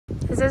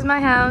This is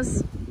my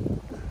house.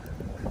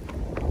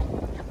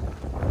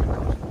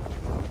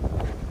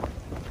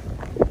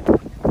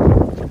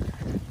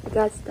 I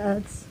got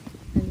studs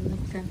and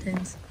like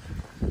fountains.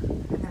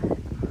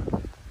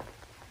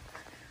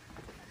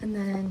 And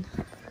then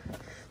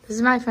this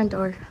is my front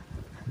door.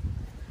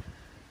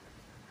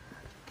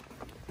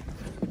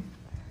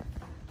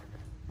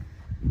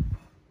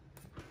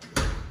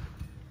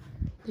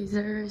 These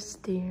are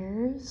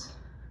stairs.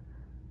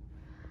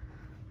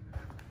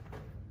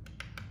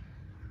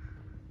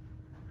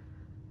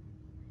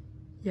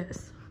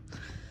 Yes.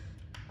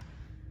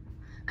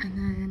 And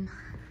then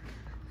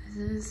this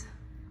is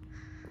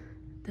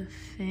the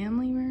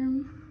family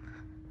room.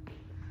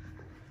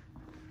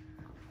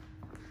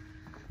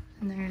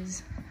 And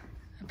there's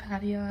a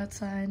patio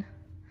outside.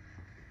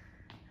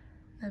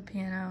 The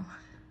piano.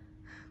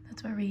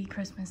 That's where we eat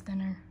Christmas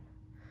dinner.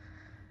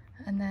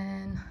 And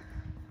then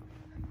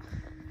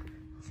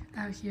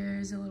out here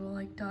is a little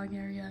like dog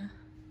area.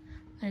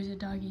 There's a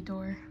doggy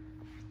door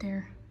right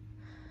there.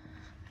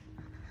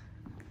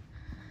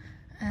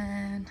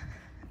 And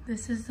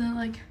this is the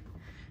like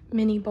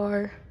mini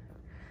bar.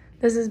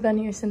 This has been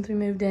here since we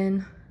moved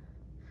in.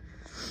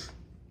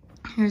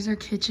 Here's our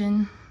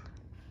kitchen.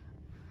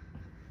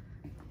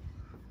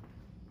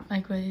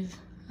 Microwave,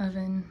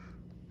 oven,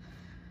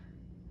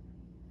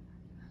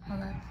 all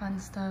that fun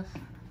stuff.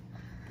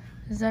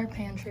 This is our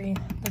pantry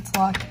that's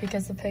locked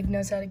because the pig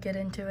knows how to get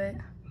into it.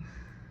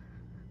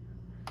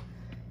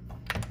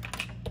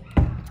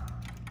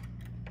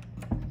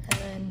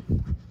 And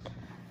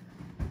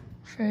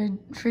then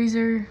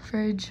freezer,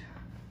 fridge,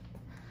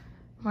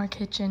 more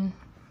kitchen.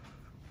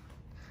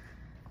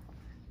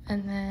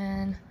 And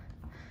then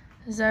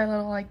this is our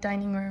little like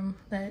dining room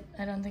that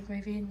I don't think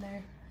we've eaten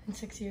there in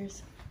 6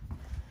 years.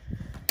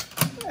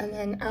 And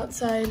then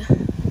outside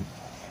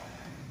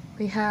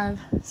we have,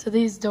 so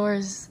these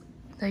doors,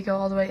 they go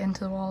all the way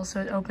into the wall,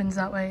 so it opens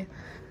that way.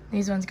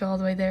 These ones go all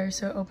the way there,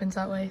 so it opens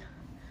that way.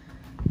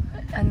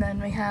 And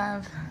then we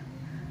have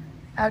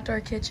outdoor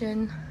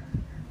kitchen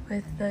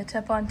with the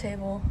Teflon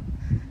table,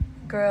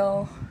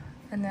 grill,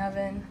 and the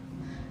oven,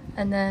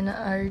 and then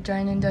our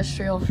giant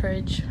industrial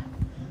fridge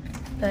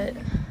that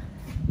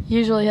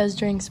usually has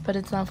drinks, but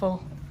it's not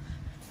full.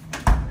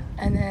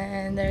 And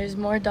then there's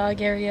more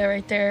dog area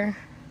right there,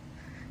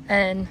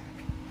 and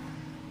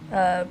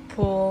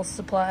pool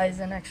supplies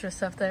and extra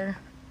stuff there.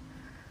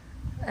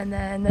 And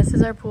then this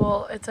is our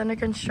pool. It's under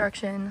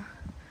construction,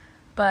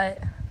 but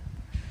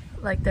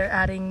like they're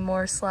adding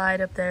more slide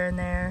up there and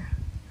there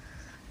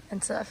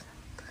and stuff.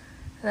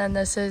 And then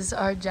this is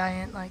our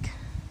giant like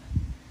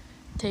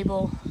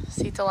table,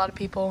 seats a lot of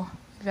people.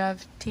 We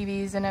have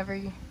TVs in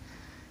every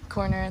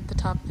corner at the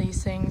top of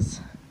these things.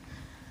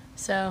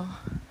 So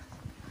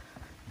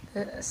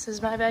this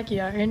is my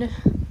backyard.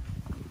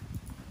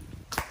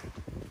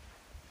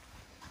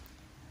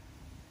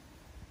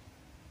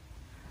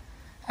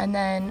 And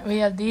then we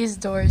have these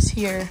doors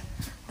here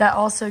that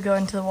also go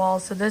into the wall.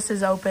 So this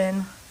is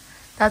open.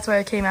 That's where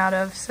it came out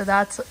of. So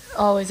that's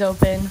always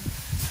open.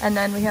 And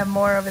then we have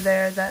more over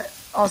there that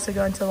also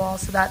go into the wall.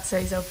 So that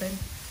stays open.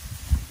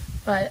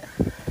 But,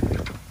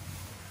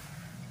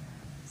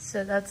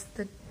 so that's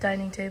the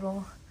dining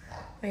table.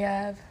 We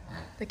have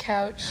the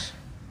couch,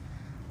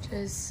 which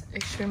is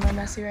extremely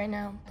messy right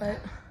now, but,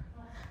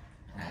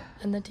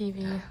 and the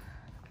TV.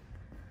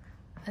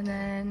 And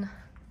then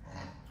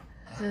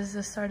this is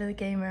the start of the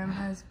game room. It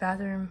has a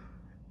bathroom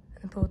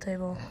and a pool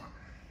table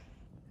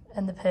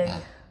and the pig.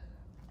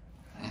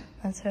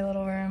 That's our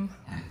little room.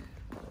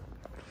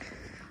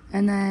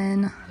 And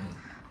then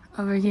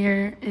over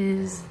here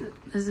is,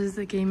 this is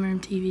the game room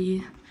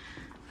TV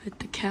with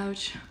the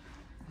couch.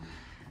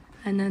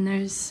 And then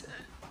there's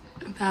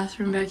a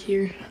bathroom back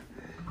here.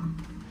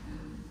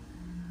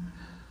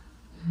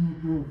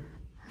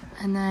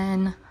 And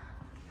then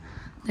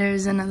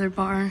there's another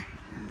bar.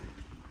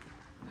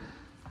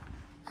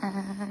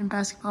 And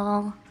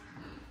basketball,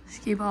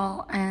 skee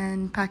ball,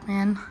 and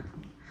Pac-Man.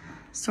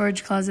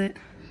 Storage closet.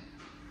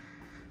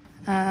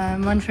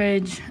 One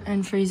fridge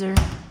and freezer.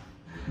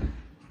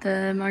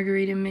 The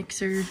margarita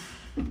mixer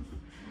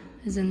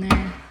is in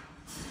there.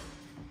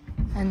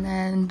 And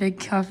then big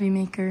coffee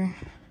maker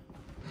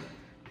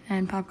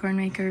and popcorn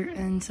maker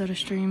and soda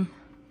stream.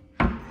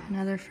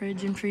 Another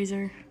fridge and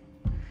freezer.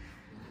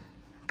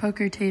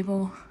 Poker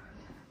table.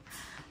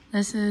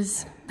 This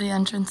is the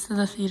entrance to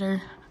the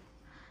theater.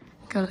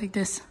 Go like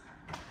this,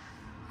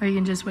 or you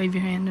can just wave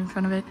your hand in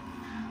front of it.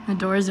 The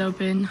door is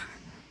open.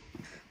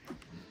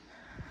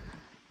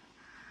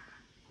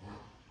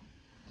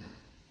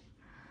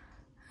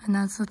 And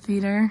that's the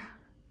theater.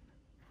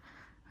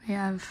 We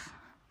have,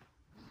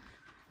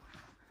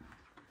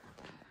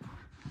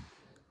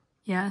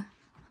 yeah.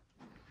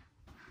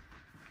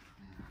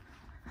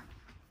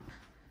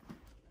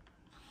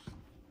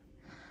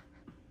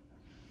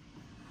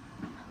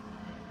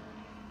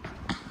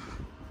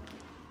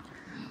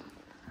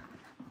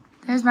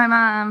 There's my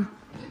mom.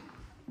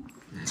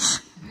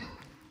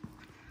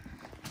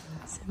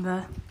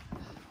 Simba.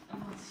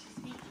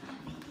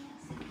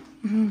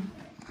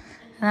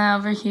 And then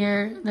over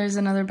here, there's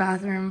another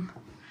bathroom.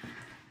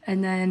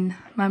 And then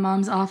my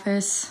mom's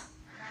office.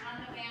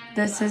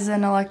 This is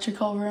an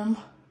electrical room.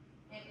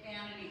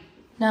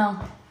 No.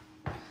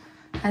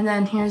 And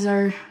then here's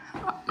our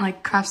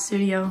like craft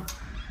studio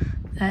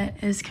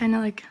that is kind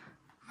of like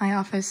my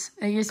office.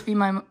 It used to be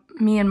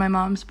me and my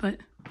mom's, but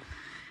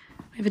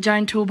we have a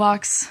giant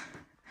toolbox,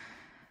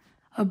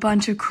 a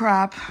bunch of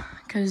crap,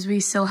 because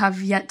we still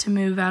have yet to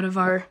move out of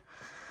our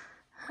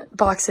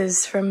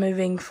boxes from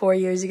moving 4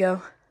 years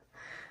ago.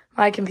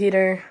 My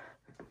computer,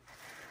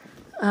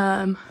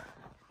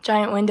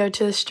 giant window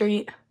to the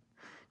street,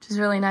 which is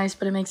really nice,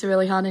 but it makes it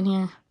really hot in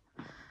here.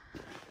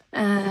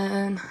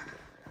 And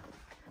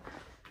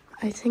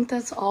I think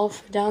that's all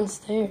for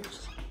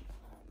downstairs.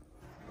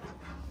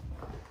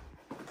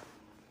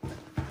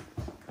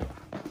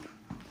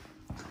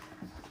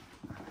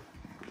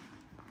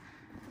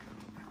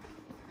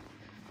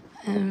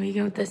 And we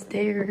go up the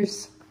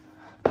stairs.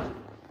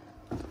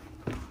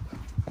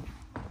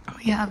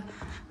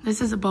 This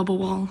is a bubble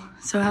wall,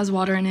 so it has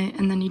water in it,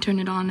 and then you turn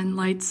it on and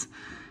lights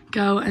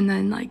go, and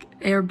then like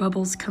air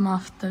bubbles come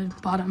off the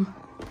bottom.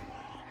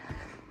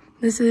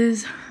 This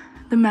is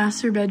the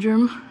master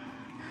bedroom.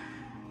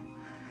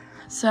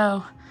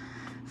 So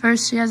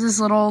first she has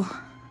this little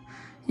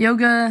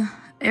yoga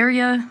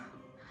area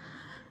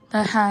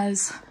that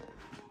has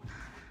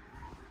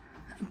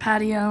a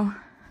patio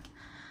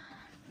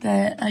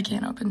that I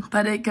can't open,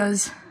 but it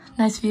goes,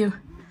 nice view.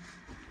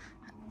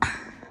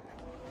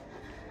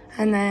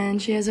 And then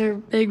she has her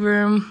big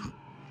room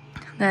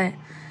that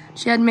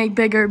she had to make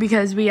bigger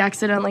because we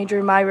accidentally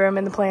drew my room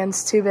in the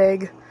plans too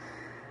big.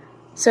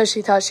 So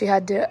she thought she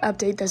had to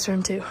update this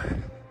room too.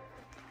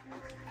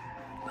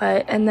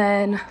 And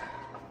then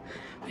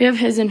we have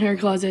his and her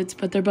closets,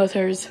 but they're both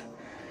hers.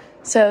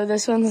 So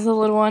this one's the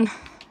little one.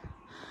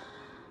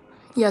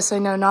 Yes, I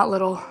know, not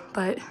little,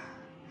 but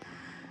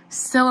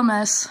still a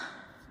mess.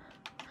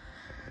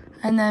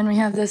 And then we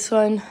have this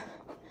one.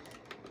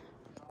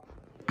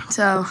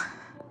 So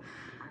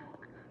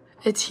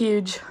it's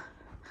huge.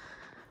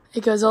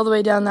 It goes all the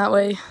way down that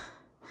way,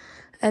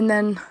 and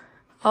then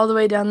all the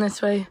way down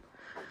this way.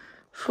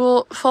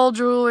 Full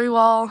jewelry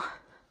wall,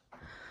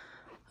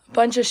 a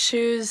bunch of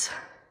shoes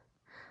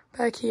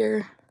back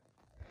here.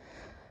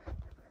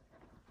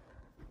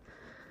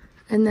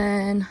 And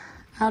then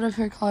out of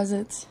her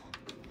closets,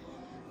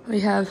 we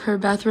have her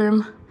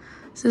bathroom.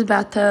 This is a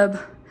bathtub.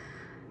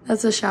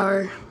 That's a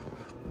shower.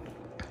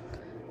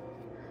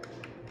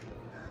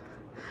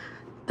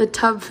 The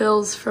tub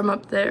fills from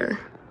up there.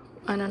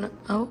 I don't know.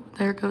 Oh,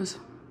 there it goes.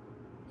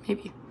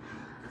 Maybe.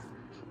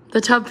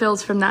 The tub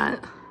fills from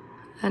that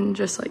and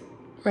just like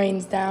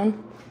rains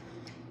down.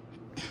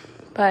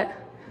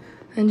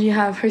 And you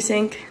have her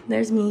sink.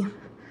 There's me.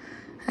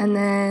 And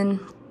then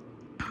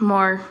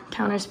more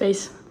counter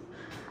space.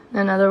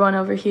 Another one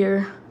over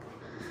here.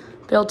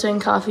 Built-in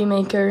coffee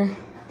maker,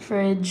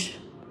 fridge.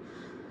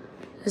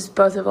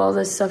 Both of all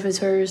this stuff is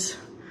hers.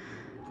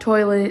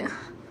 Toilet.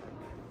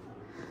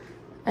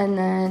 And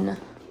then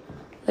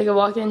like a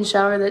walk-in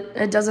shower that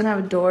it doesn't have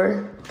a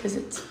door because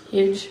it's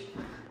huge,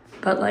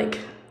 but like,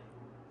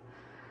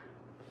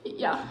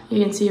 yeah,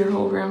 you can see your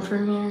whole room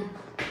from here.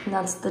 And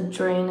that's the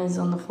drain is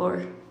on the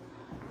floor.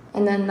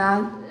 And then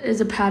that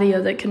is a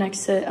patio that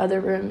connects to other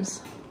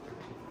rooms.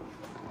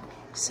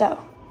 So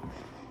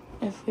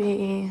if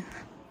we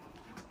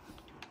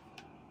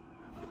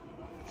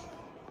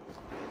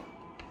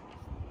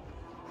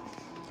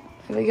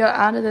go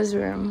out of this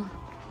room,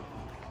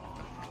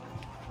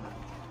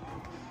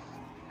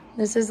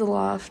 this is the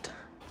loft.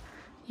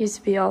 Used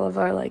to be all of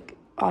our like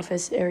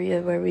office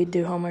area where we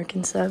do homework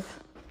and stuff.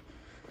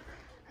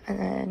 And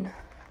then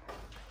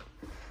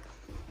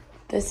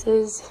this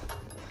is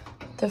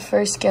the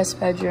first guest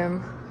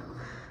bedroom,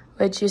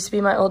 which used to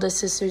be my oldest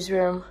sister's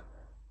room.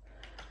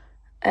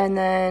 And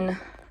then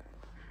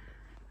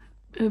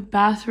a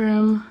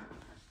bathroom,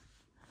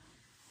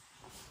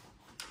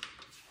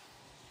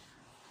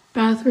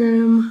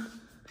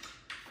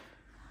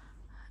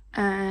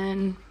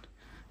 and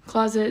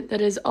closet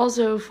that is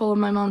also full of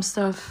my mom's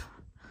stuff.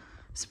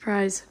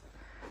 Surprise.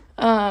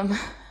 And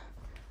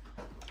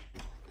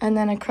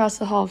then across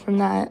the hall from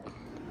that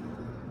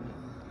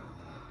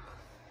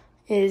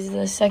is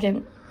the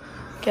second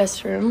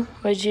guest room,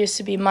 which used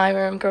to be my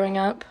room growing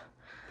up.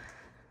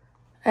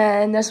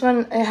 And this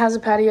one, it has a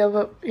patio,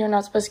 but you're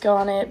not supposed to go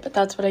on it, but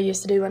that's what I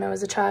used to do when I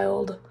was a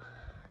child.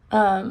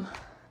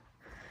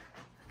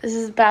 This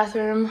is the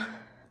bathroom,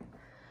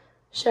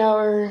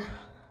 shower.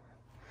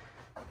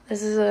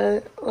 This is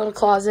a little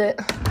closet.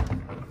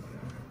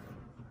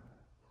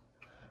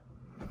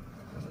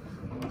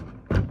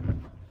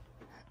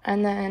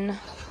 And then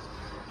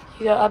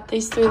you go up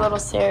these 3 little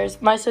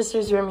stairs. My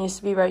sister's room used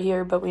to be right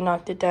here, but we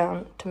knocked it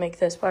down to make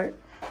this part.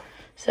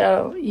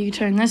 So you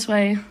turn this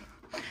way.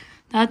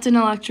 That's an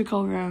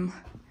electrical room.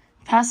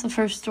 Past the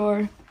first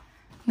door.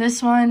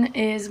 This one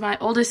is my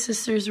oldest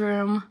sister's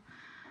room.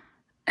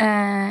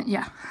 And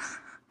yeah.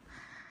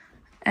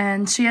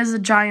 And she has a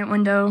giant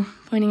window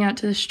pointing out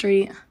to the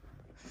street.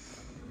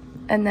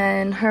 And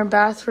then her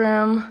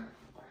bathroom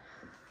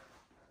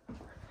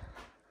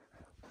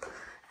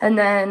And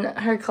then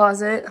her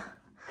closet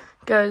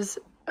goes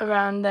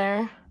around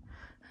there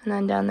and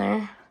then down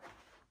there.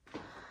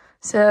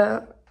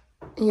 So,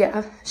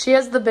 yeah, she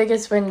has the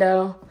biggest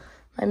window.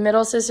 My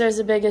middle sister has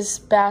the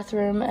biggest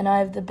bathroom, and I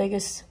have the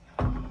biggest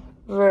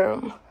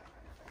room.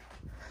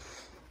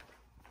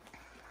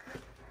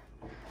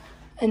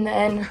 And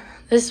then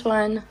this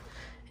one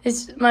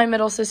is my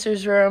middle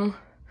sister's room.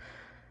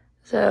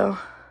 So,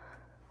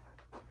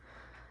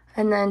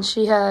 and then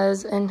she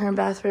has in her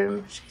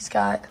bathroom, she's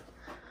got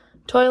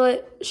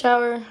toilet,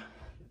 shower,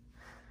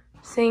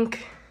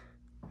 sink,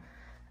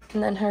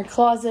 and then her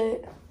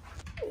closet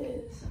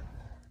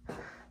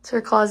it's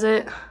her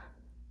closet.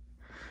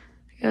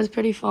 It goes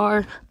pretty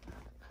far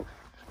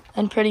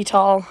and pretty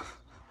tall.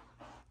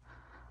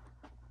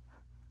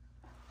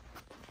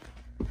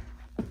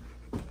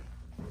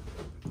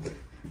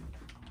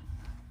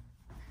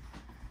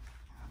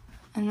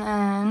 And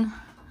then,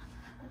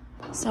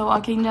 so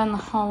walking down the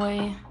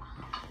hallway,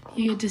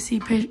 you get to see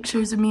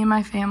pictures of me and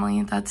my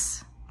family.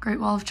 That's Great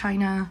Wall of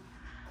China.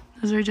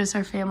 Those are just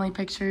our family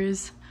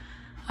pictures.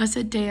 Us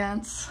at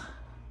dance.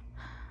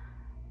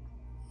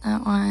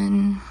 That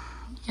one.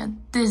 Yeah,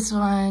 this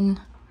one.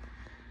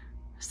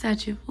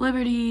 Statue of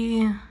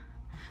Liberty.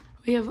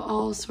 We have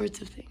all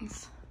sorts of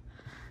things.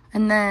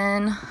 And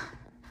then,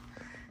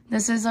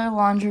 this is our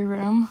laundry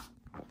room.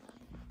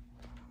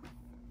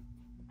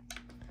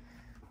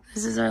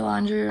 This is our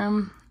laundry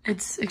room.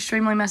 It's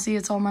extremely messy.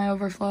 It's all my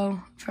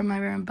overflow from my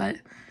room, but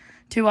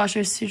 2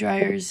 washers, 2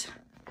 dryers,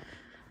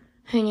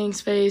 hanging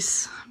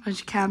space, a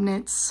bunch of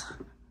cabinets.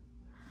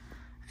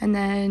 And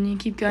then you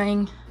keep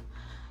going.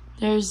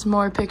 There's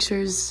more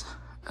pictures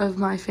of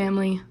my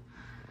family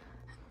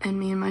and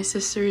me and my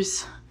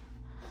sisters.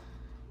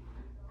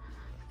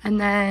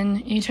 And then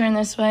you turn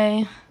this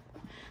way.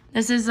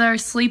 This is our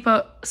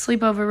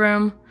sleepover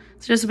room.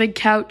 It's just a big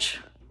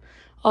couch.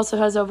 Also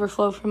has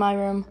overflow for my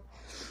room.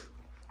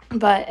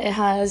 But it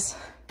has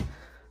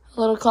a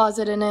little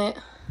closet in it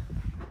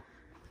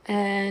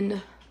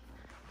and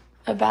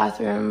a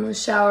bathroom, a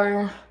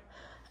shower,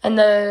 and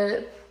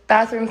the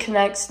bathroom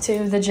connects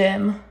to the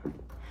gym,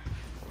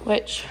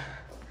 which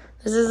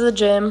this is the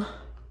gym,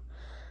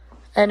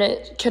 and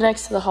it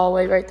connects to the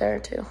hallway right there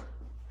too.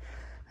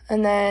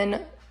 And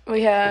then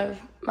we have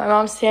my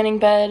mom's tanning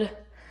bed,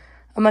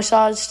 a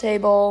massage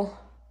table,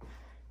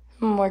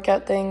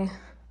 workout thing.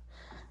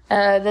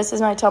 This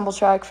is my tumble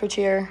track for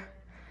cheer.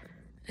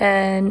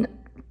 And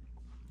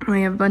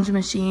we have a bunch of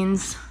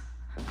machines.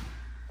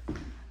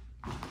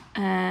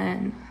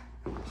 And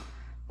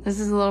this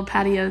is a little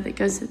patio that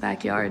goes to the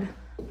backyard.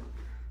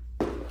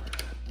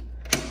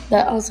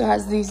 That also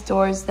has these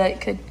doors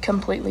that could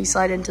completely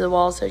slide into the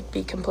wall, so it'd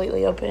be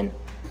completely open.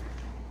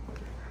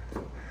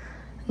 And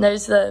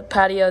there's the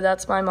patio,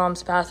 that's my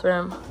mom's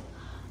bathroom.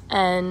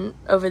 And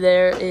over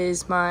there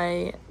is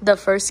the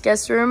first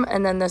guest room,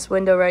 and then this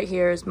window right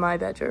here is my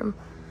bedroom.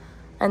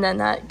 And then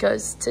that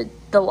goes to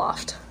the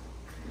loft.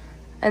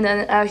 And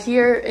then out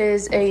here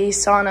is a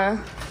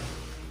sauna.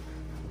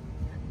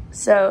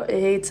 So it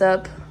heats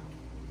up.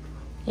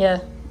 Yeah.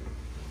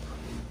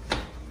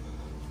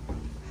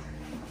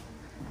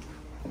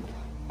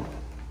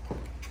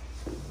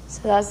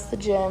 So that's the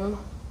gym.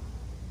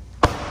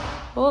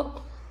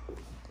 Oh.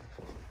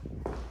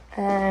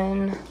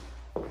 And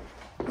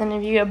then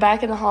if you go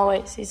back in the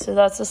hallway, see, so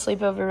that's the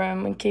sleepover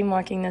room. We keep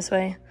walking this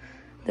way.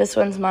 This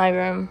one's my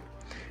room.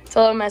 It's a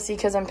little messy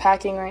because I'm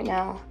packing right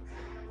now,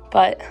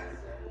 but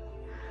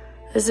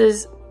this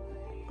is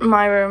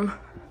my room.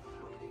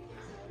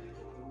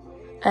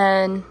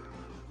 And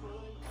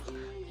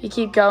you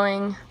keep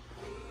going.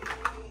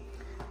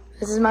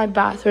 This is my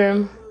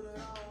bathroom.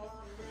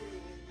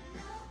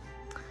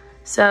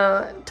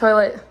 So,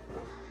 toilet,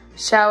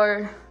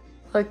 shower.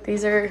 Look,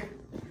 they're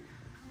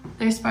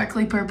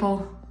sparkly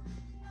purple.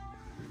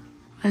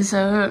 And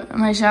so,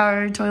 my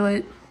shower,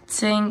 toilet,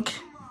 sink,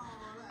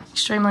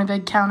 extremely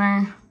big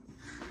counter.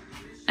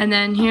 And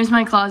then here's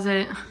my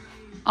closet,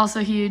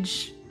 also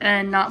huge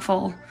and not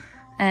full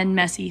and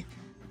messy.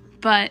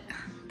 But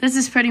this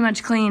is pretty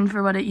much clean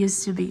for what it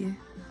used to be.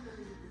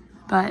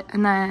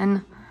 And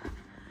then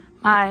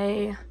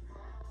my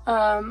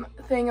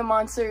thing of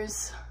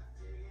Monsters,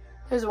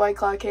 there's a White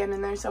Claw can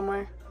in there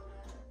somewhere.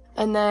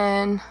 And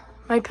then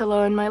my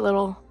pillow and my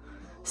little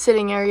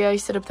sitting area, I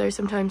sit up there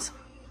sometimes.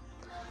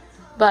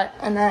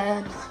 And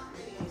then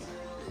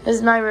this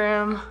is my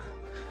room.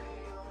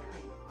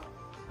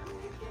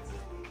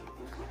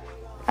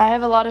 I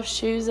have a lot of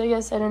shoes, I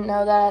guess I didn't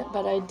know that,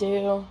 but I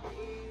do.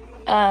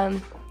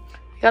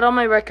 Got all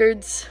my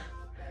records.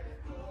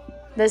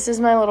 This is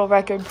my little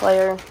record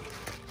player.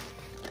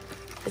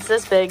 It's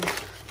this big.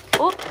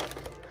 Oh,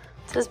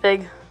 it's this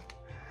big.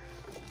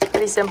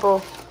 Pretty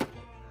simple.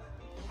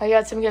 I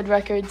got some good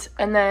records,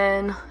 and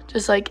then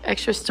just like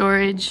extra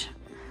storage.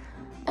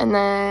 And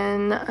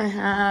then I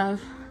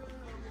have,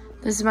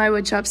 this is my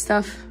woodshop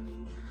stuff,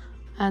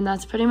 and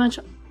that's pretty much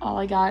all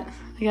I got.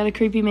 I got a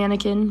creepy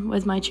mannequin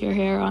with my chair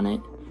hair on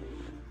it.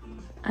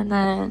 And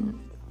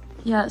then,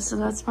 yeah, so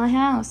that's my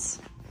house.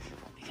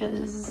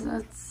 Because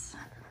that's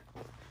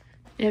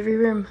every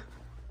room.